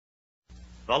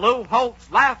The Lou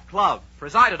Holtz Laugh Club,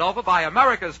 presided over by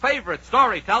America's favorite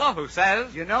storyteller who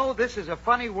says, You know, this is a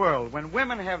funny world. When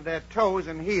women have their toes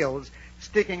and heels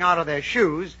sticking out of their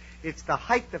shoes, it's the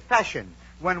height of fashion.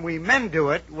 When we men do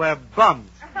it, we're bums.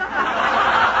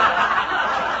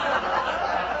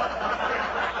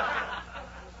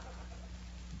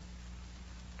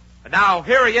 And now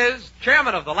here he is,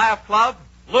 chairman of the Laugh Club,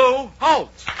 Lou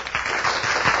Holtz.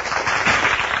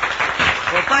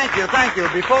 Well, thank you.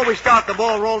 Before we start the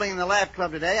ball rolling in the Laugh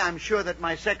Club today, I'm sure that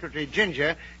my secretary,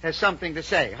 Ginger, has something to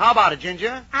say. How about it,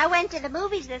 Ginger? I went to the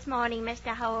movies this morning,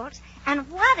 Mr. Holtz,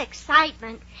 and what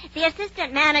excitement. The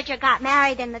assistant manager got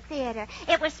married in the theater.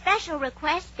 It was special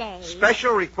request day.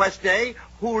 Special request day?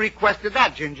 Who requested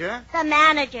that, Ginger? The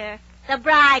manager. The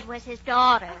bride was his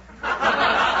daughter.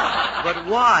 But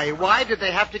why? Why did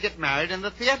they have to get married in the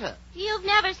theater? You've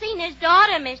never seen his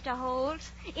daughter, Mr.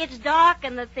 Holtz. It's dark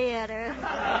in the theater.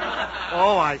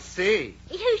 Oh, I see.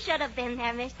 You should have been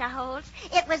there, Mr. Holtz.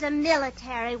 It was a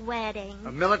military wedding.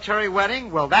 A military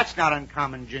wedding? Well, that's not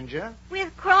uncommon, Ginger.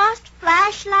 With crossed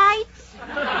flashlights?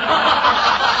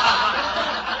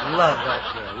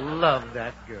 Love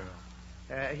that girl.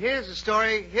 Here's a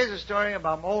story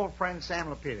about my old friend Sam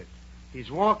Lapidus. He's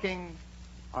walking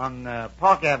on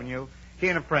Park Avenue, he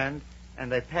and a friend, and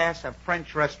they pass a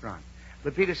French restaurant.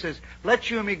 Lapidus says,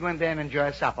 let's you and me go in there and enjoy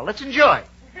a supper. Let's enjoy.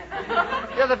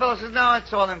 The other fellow says, no,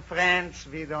 it's all in French.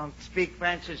 We don't speak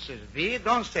French. He says, we?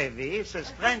 Don't say we. He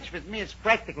says, French with me is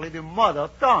practically the mother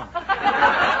tongue.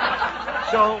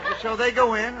 So they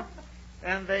go in,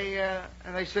 and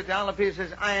they sit down. Lapidus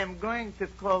says, I am going to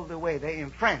call the waiter in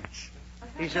French.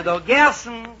 He said, oh,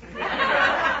 garçon.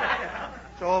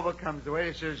 So over comes the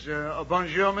waiter. He says,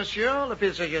 bonjour, monsieur.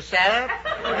 Lapidus says, yes, sir.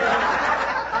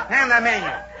 Hand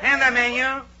the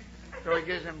menu. So he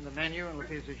gives him the menu, and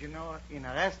Lapidus says, you know, in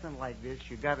a restaurant like this,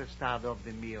 you got to start off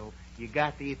the meal. You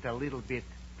got to eat a little bit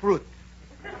fruit.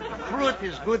 Fruit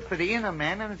is good for the inner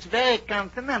man, and it's very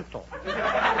continental.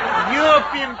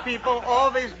 European people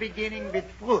always beginning with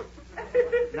fruit.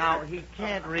 Now, he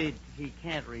can't read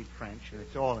French, and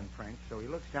it's all in French, so he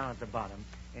looks down at the bottom,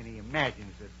 and he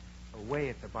imagines that away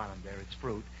at the bottom there, it's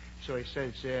fruit. So he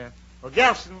says, well,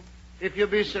 garçon, if you'll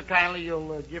be so kindly,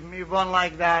 you'll give me one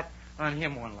like that, and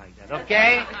him one like that,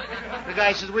 okay? The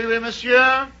guy says, oui,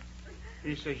 monsieur.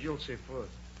 He says, you'll see fruit.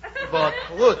 But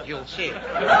fruit, you'll see.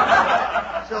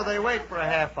 So they wait for a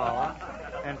half hour,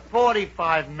 and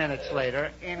 45 minutes later,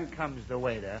 in comes the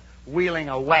waiter, wheeling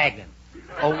a wagon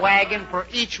for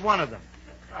each one of them.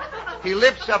 He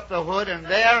lifts up the hood, and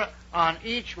there on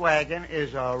each wagon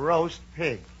is a roast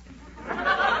pig.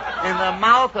 In the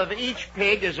mouth of each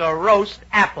pig is a roast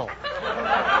apple.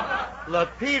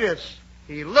 Lapidus,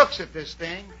 he looks at this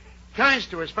thing, turns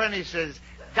to his friend, and he says,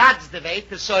 that's the way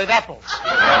to serve apples.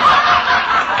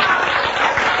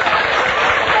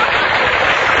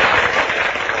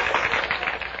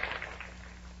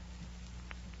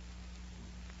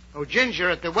 Oh, Ginger,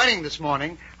 at the wedding this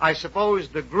morning, I suppose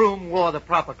the groom wore the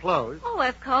proper clothes. Oh,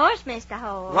 of course, Mr.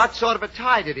 Holtz. What sort of a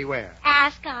tie did he wear?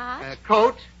 Ascot.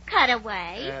 Coat?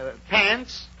 Cutaway.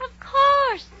 Pants? Of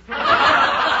course.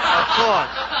 Of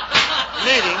course.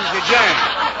 Meeting's adjourned.